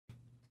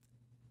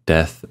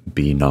Death,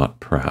 be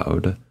not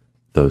proud,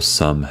 though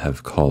some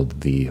have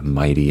called thee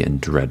mighty and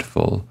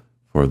dreadful,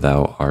 for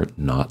thou art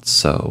not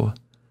so.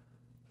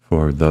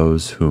 For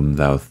those whom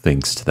thou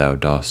think'st thou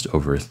dost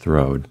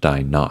overthrow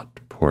die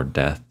not, poor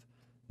Death,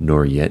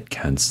 nor yet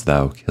canst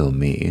thou kill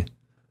me.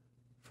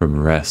 From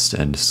rest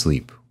and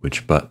sleep,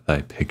 which but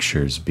thy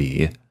pictures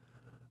be,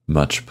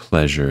 much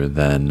pleasure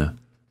then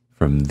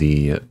from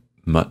thee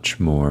much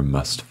more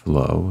must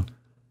flow,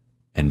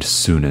 and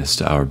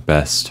soonest our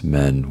best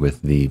men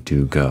with thee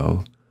do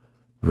go,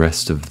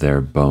 rest of their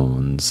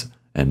bones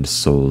and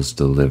soul's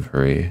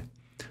delivery.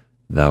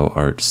 Thou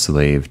art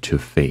slave to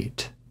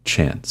fate,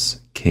 chance,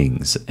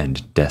 kings,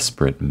 and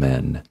desperate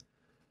men,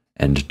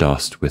 and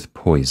dost with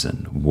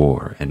poison,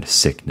 war, and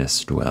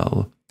sickness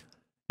dwell,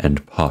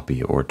 and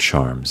poppy or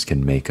charms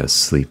can make us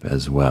sleep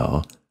as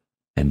well,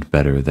 and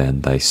better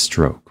than thy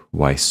stroke,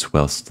 why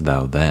swell'st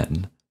thou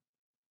then?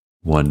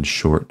 One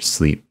short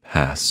sleep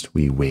past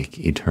we wake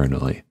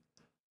eternally,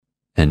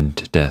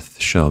 and death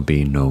shall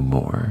be no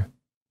more.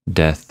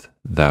 Death,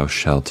 thou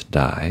shalt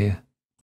die,